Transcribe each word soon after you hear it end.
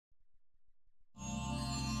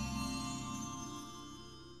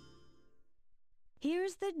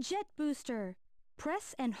Here's the jet booster.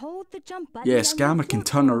 Press and hold the jump button. Yes, Gamma can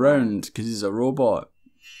turn around because he's a robot.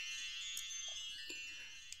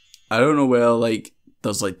 I don't know where like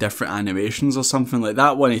there's like different animations or something like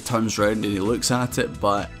that when he turns around and he looks at it,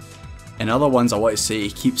 but in other ones I want to say he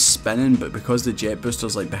keeps spinning, but because the jet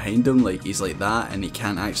booster's like behind him, like he's like that and he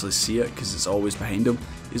can't actually see it because it's always behind him.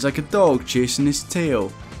 He's like a dog chasing his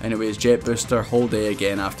tail. Anyways, jet booster, hold A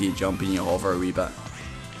again after you jump and you hover a wee bit.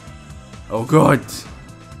 Oh god!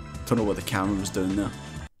 Don't know what the camera was doing there.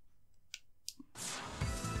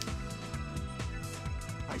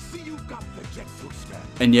 I see you got the jet booster.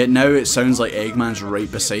 And yet now it sounds like Eggman's right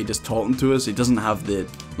beside us talking to us. He doesn't have the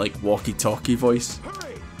like walkie-talkie voice.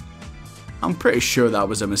 Hurry! I'm pretty sure that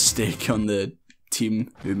was a mistake on the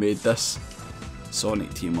team who made this.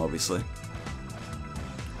 Sonic team, obviously.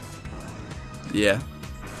 Yeah,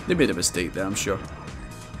 they made a mistake there, I'm sure.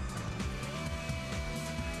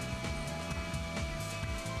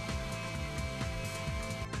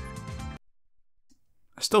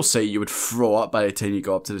 I still say you would throw up by the time you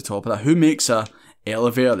got up to the top of that. Who makes a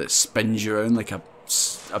elevator that spins you around like a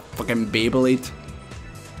fucking Beyblade?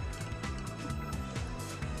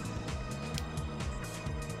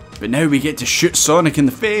 But now we get to shoot Sonic in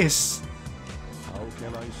the face. How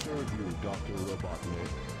can I serve you, Doctor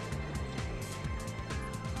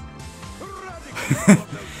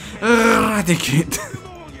Robotnik? Eradicate.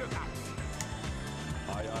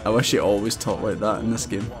 I wish he always talked like that in this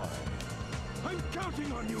game. I'm counting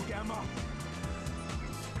on you, Gamma.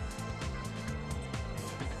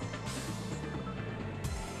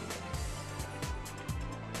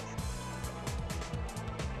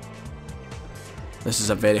 This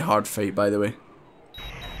is a very hard fight, by the way.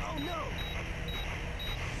 Oh no!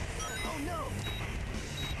 Oh no!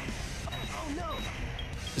 Oh no!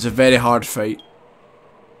 It's a very hard fight.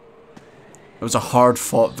 It was a hard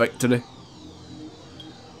fought victory.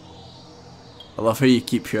 I love how you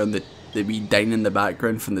keep hearing the wee ding in the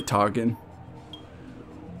background from the targeting.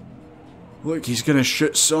 Look, he's gonna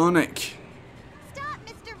shoot Sonic. Stop,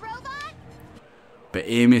 Mr. Robot! But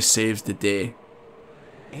Amy saves the day.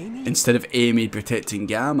 Amy? Instead of Amy protecting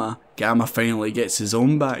Gamma, Gamma finally gets his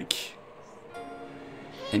own back.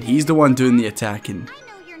 And he's the one doing the attacking. I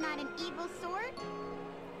know you're not an evil sort.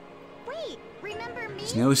 Wait, remember me?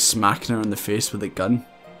 He's nearly smacking her in the face with a gun.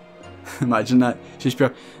 Imagine that. She's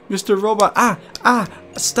pure, Mr. Robot,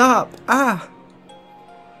 stop,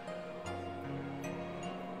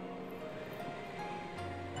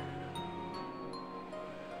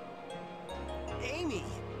 Amy!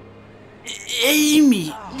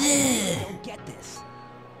 Amy! I don't get this.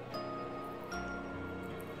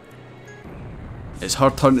 It's her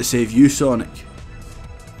turn to save you, Sonic.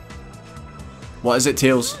 What is it,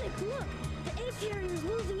 Tails? Sonic, look! The apiary's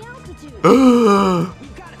losing altitude.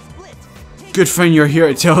 We've got it split. Take Good thing you're here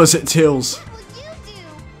to tell us it, Tails. What will you do?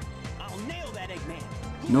 I'll nail that Eggman.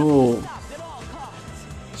 No. Stop at all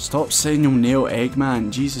costs. Stop saying you'll nail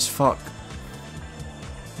Eggman. Jesus fuck.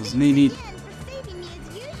 There's no need. Again for saving me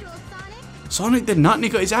as usual, Sonic. Sonic did nothing, he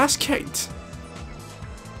got his ass kicked.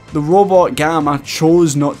 The robot Gamma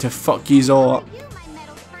chose not to fuck his all up. You, my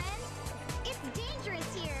metal friend. It's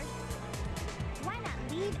dangerous here. Why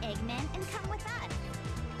not leave Eggman and come with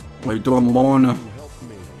us? I don't wanna. Help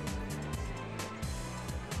me.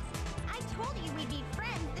 I told you we'd be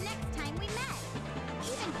friends the next time we met.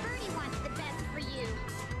 Even Birdie wants the best for you.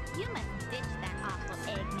 You must ditch that awful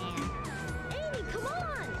Eggman. Amy, come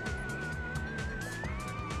on!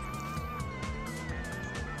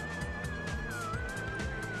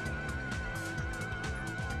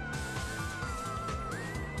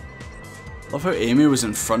 Love how Amy was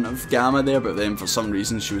in front of Gamma there, but then for some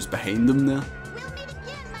reason she was behind him there. We'll meet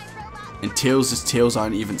again, my robot. And Tails' tails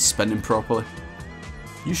aren't even spinning properly.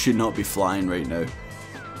 You should not be flying right now.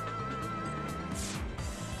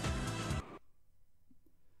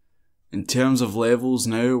 In terms of levels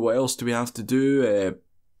now, what else do we have to do?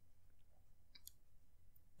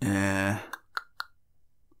 Yeah,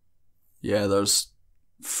 there's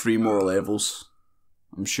 3 more levels,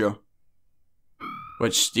 I'm sure.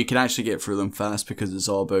 Which you can actually get through them fast because it's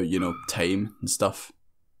all about, you know, time and stuff.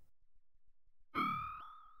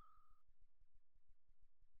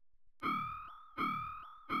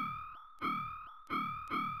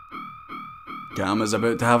 Gamma's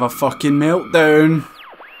about to have a fucking meltdown.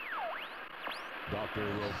 Doctor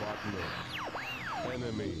Robotnik.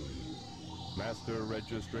 Enemy. Master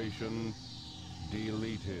registration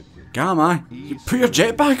deleted. Gamma, you put your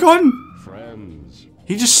jetpack on? Friends.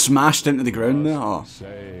 He just smashed into the ground there. Oh,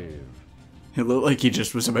 Save. it looked like he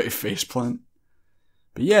just was about to faceplant.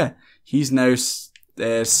 But yeah, he's now set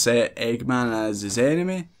Eggman as his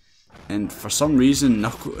enemy. And for some reason,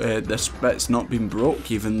 this bit's not been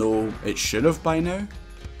broke, even though it should have by now.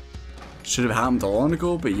 Should have happened a long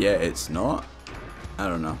ago, but yeah, it's not. I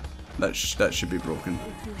don't know. That should be broken.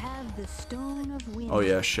 If you have the stone of wind, Oh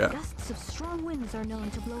yeah, shit. gusts of strong winds are known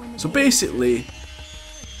to blow in the So gale. basically,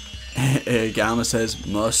 Gamma says,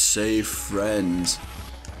 must save friends.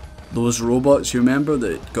 Those robots, you remember,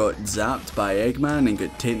 that got zapped by Eggman and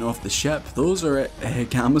got taken off the ship, those are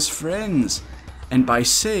Gamma's friends. And by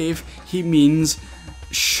save, he means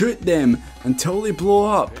shoot them until they blow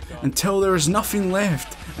up, until there is nothing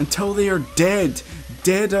left, until they are dead.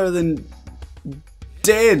 Deader than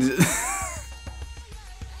dead.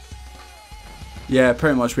 Yeah,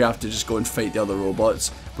 pretty much we have to just go and fight the other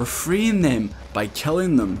robots. We're freeing them by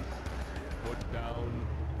killing them.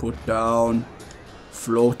 Put down.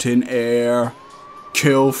 Float in air.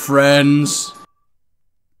 Kill friends.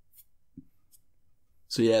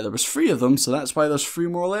 So yeah, there was 3 of them, so that's why there's 3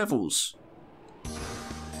 more levels.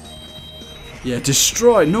 Yeah,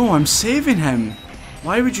 destroy. No, I'm saving him.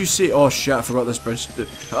 Why would you say... Oh shit, I forgot this bridge.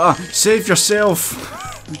 Save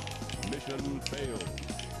yourself. Mission failed.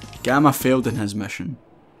 Gamma failed in his mission.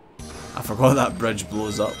 I forgot that bridge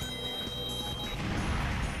blows up.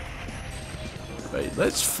 Right,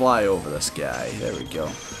 let's fly over this guy. There we go.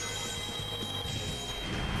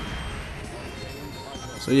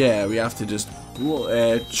 So yeah, we have to just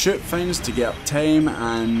shoot things to get up time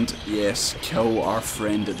and, yes, kill our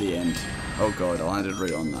friend at the end. Oh god, I landed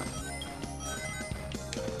right on that.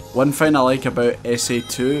 One thing I like about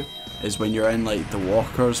SA2 is when you're in like the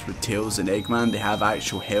walkers with Tails and Eggman, they have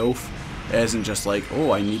actual health. It isn't just like,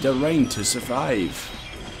 oh, I need a ring to survive.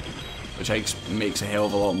 Which makes a hell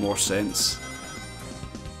of a lot more sense.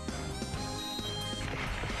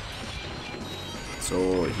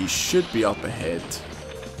 So he should be up ahead.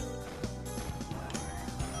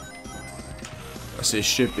 I say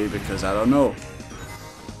should be because I don't know.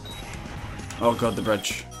 Oh god, the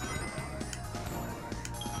bridge.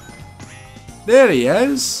 There he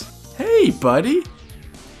is! Hey buddy!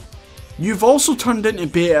 You've also turned into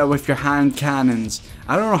beta with your hand cannons.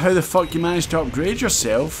 I don't know how the fuck you managed to upgrade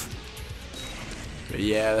yourself. But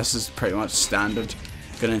yeah, this is pretty much standard.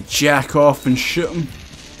 Gonna jack off and shoot him.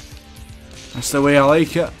 That's the way I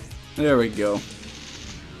like it. There we go.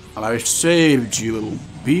 I saved you.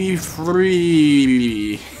 Be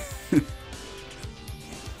free.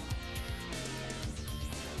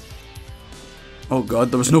 Oh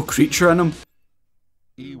god, there was no creature in him.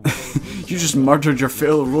 You just murdered your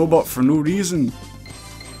fellow robot for no reason.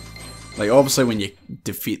 Like, obviously when you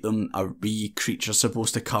defeat them, a wee creature's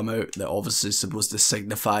supposed to come out that obviously is supposed to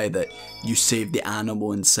signify that you saved the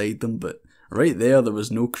animal inside them, but right there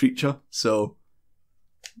was no creature, so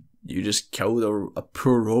you just killed a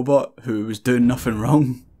poor robot who was doing nothing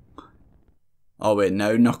wrong. Oh wait,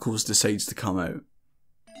 now Knuckles decides to come out.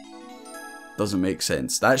 Doesn't make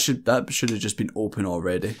sense. That should have just been open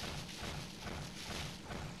already.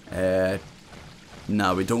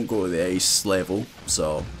 Nah, we don't go to the ice level,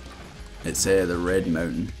 so it's the red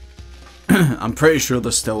mountain. I'm pretty sure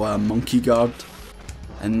there's still a monkey guard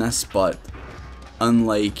in this, but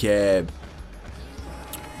unlike the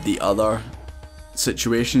other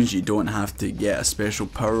situations, you don't have to get a special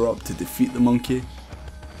power up to defeat the monkey.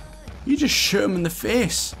 You just shoot him in the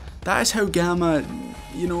face. That is how Gamma,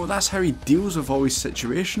 you know, that's how he deals with all these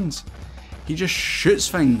situations. He just shoots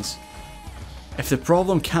things. If the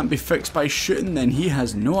problem can't be fixed by shooting, then he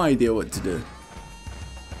has no idea what to do.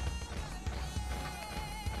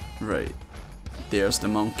 Right. There's the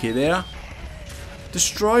monkey there.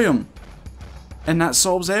 Destroy him. And that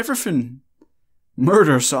solves everything.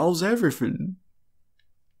 Murder solves everything.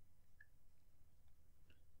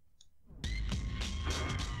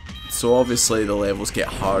 So obviously the levels get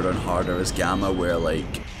harder and harder as Gamma, where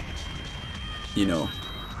like, you know,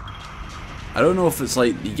 I don't know if it's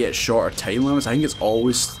like you get shorter time limits. I think it's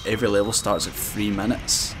always, every level starts at 3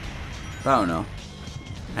 minutes. But I don't know.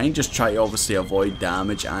 I think just try to obviously avoid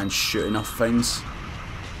damage and shoot enough things.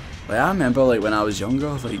 Like I remember like when I was younger,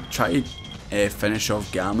 like try to finish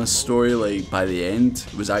off Gamma's story like by the end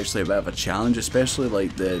was actually a bit of a challenge, especially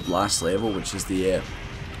like the last level, which is the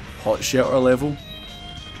hot shelter level.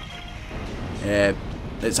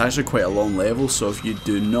 It's actually quite a long level, so if you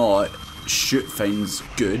do not shoot things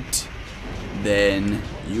good, then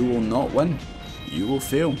you will not win. You will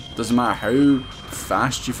fail. Doesn't matter how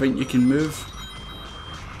fast you think you can move,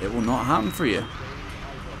 it will not happen for you.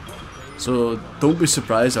 So don't be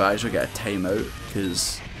surprised if I actually get a timeout,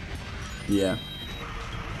 because yeah.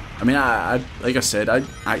 I mean, I like I said, I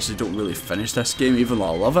actually don't really finish this game, even though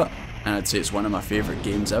I love it, and I'd say it's one of my favourite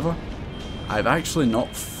games ever. I've actually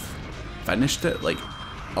not finished it like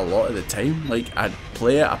a lot of the time. Like, I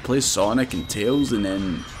play Sonic and Tails and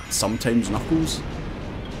then sometimes Knuckles.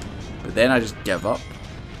 But then I just give up.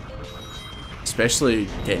 Especially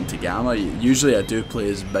getting to Gamma. Usually I do play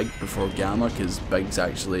as Big before Gamma because Big's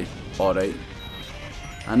actually alright.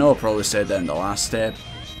 I know I probably said that in the last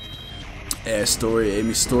Amy's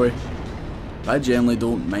story. But I generally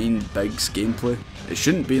don't mind Big's gameplay. It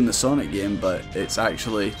shouldn't be in the Sonic game, but it's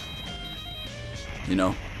actually, you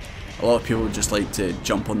know, a lot of people just like to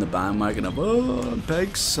jump on the bandwagon of, oh,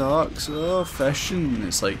 Big sucks, oh, fishing.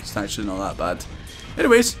 It's like, it's actually not that bad.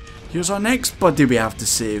 Anyways, here's our next buddy we have to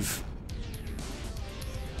save.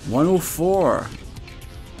 104.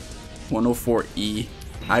 104E.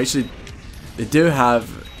 Actually, they do have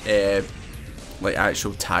like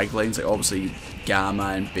actual taglines, like obviously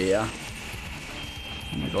Gamma and Beta.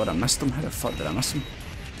 Oh my god, I missed him. How the fuck did I miss him?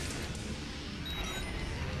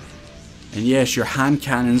 And yes, your hand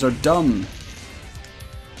cannons are dumb.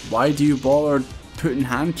 Why do you bother putting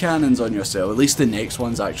hand cannons on yourself? At least the next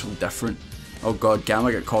one's actually different. Oh god,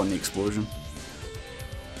 Gamma got caught in the explosion.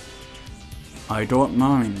 I don't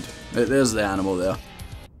mind. There's the animal there.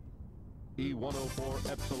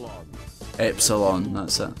 E104 Epsilon. Epsilon,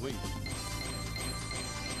 that's it.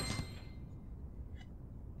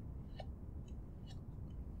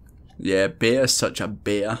 Yeah, Beta's such a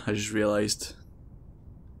beta, I just realised.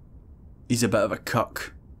 He's a bit of a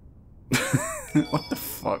cuck. What the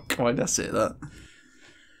fuck? Why did I say that?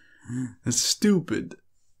 It's stupid.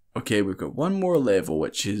 Okay, we've got one more level,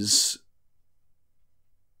 which is...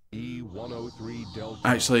 E103 Delta.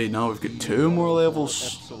 Actually, no, we've got two more levels.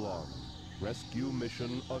 Epsilon. Rescue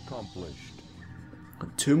mission accomplished.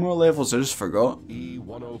 Got two more levels, I just forgot.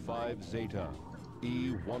 E105 Zeta.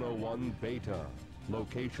 E101 Beta.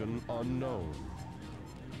 Location unknown.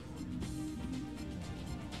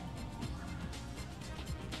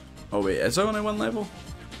 Oh wait, is there only one level?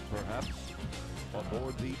 Perhaps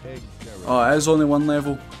aboard the egg carrier. Oh, it is only one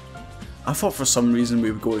level. I thought for some reason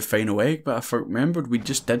we would go to Final Egg, but I remembered we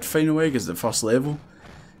just did Final Egg as the first level.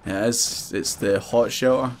 Yeah, it's the hot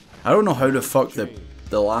shelter. I don't know how the fuck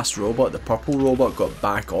the last robot, the purple robot, got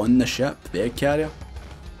back on the ship, the egg carrier.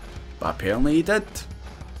 But apparently he did.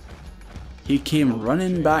 He came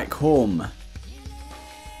running back home.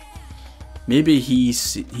 Maybe he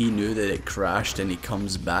knew that it crashed and he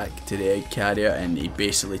comes back to the egg carrier and he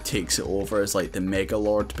basically takes it over as like the Mega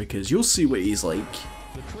Lord, because you'll see what he's like.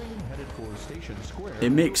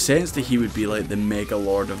 It makes sense that he would be like the Mega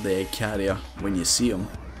Lord of the egg carrier when you see him.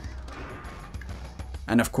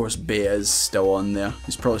 And of course Beta's still on there.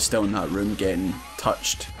 He's probably still in that room getting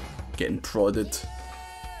touched, getting prodded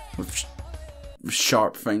with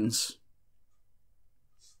sharp things.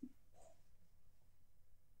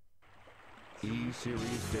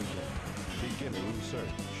 E-Series data. Beginning search.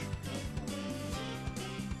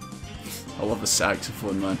 I love the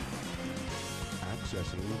saxophone, man.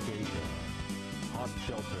 Accessing data. Hot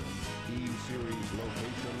shelter. E-Series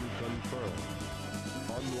location confirmed.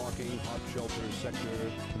 Unlocking hot shelter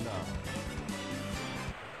sector now.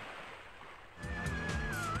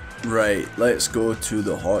 Right, let's go to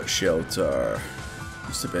the hot shelter.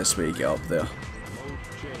 What's the best way to get up there?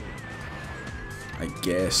 I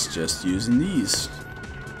guess just using these.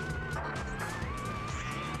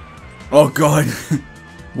 Oh god!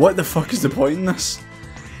 What the fuck is the point in this?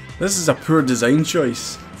 This is a poor design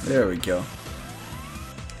choice. There we go.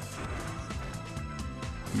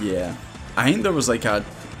 Yeah. I think there was like a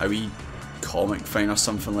wee comic thing or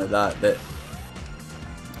something like that that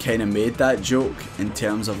kind of made that joke in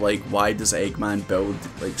terms of like, why does Eggman build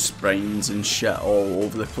like springs and shit all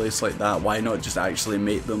over the place like that? Why not just actually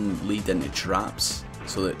make them lead into traps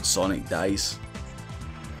so that Sonic dies?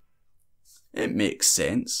 It makes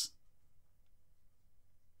sense.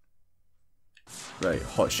 Right,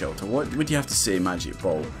 hot shelter. What do you have to say, Magic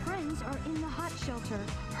Ball? Friends are in the hot shelter.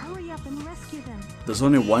 Hurry up and rescue them. There's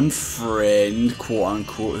only one friend, quote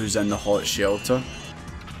unquote, who's in the hot shelter.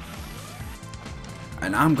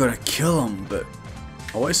 And I'm gonna kill him, but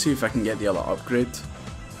I want to see if I can get the other upgrade.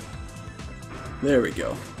 There we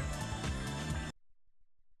go.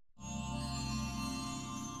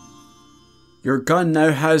 Your gun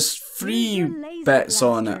now has 3 bits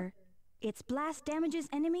on it. Its blast damages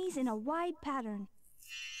enemies in a wide pattern.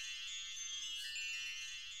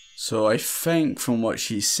 So I think from what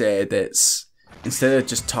she said, it's instead of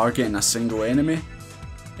just targeting a single enemy,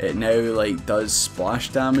 it now like does splash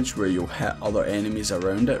damage where you'll hit other enemies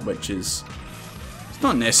around it, which is, it's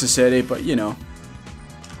not necessary, but you know,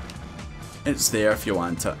 it's there if you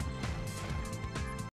want it.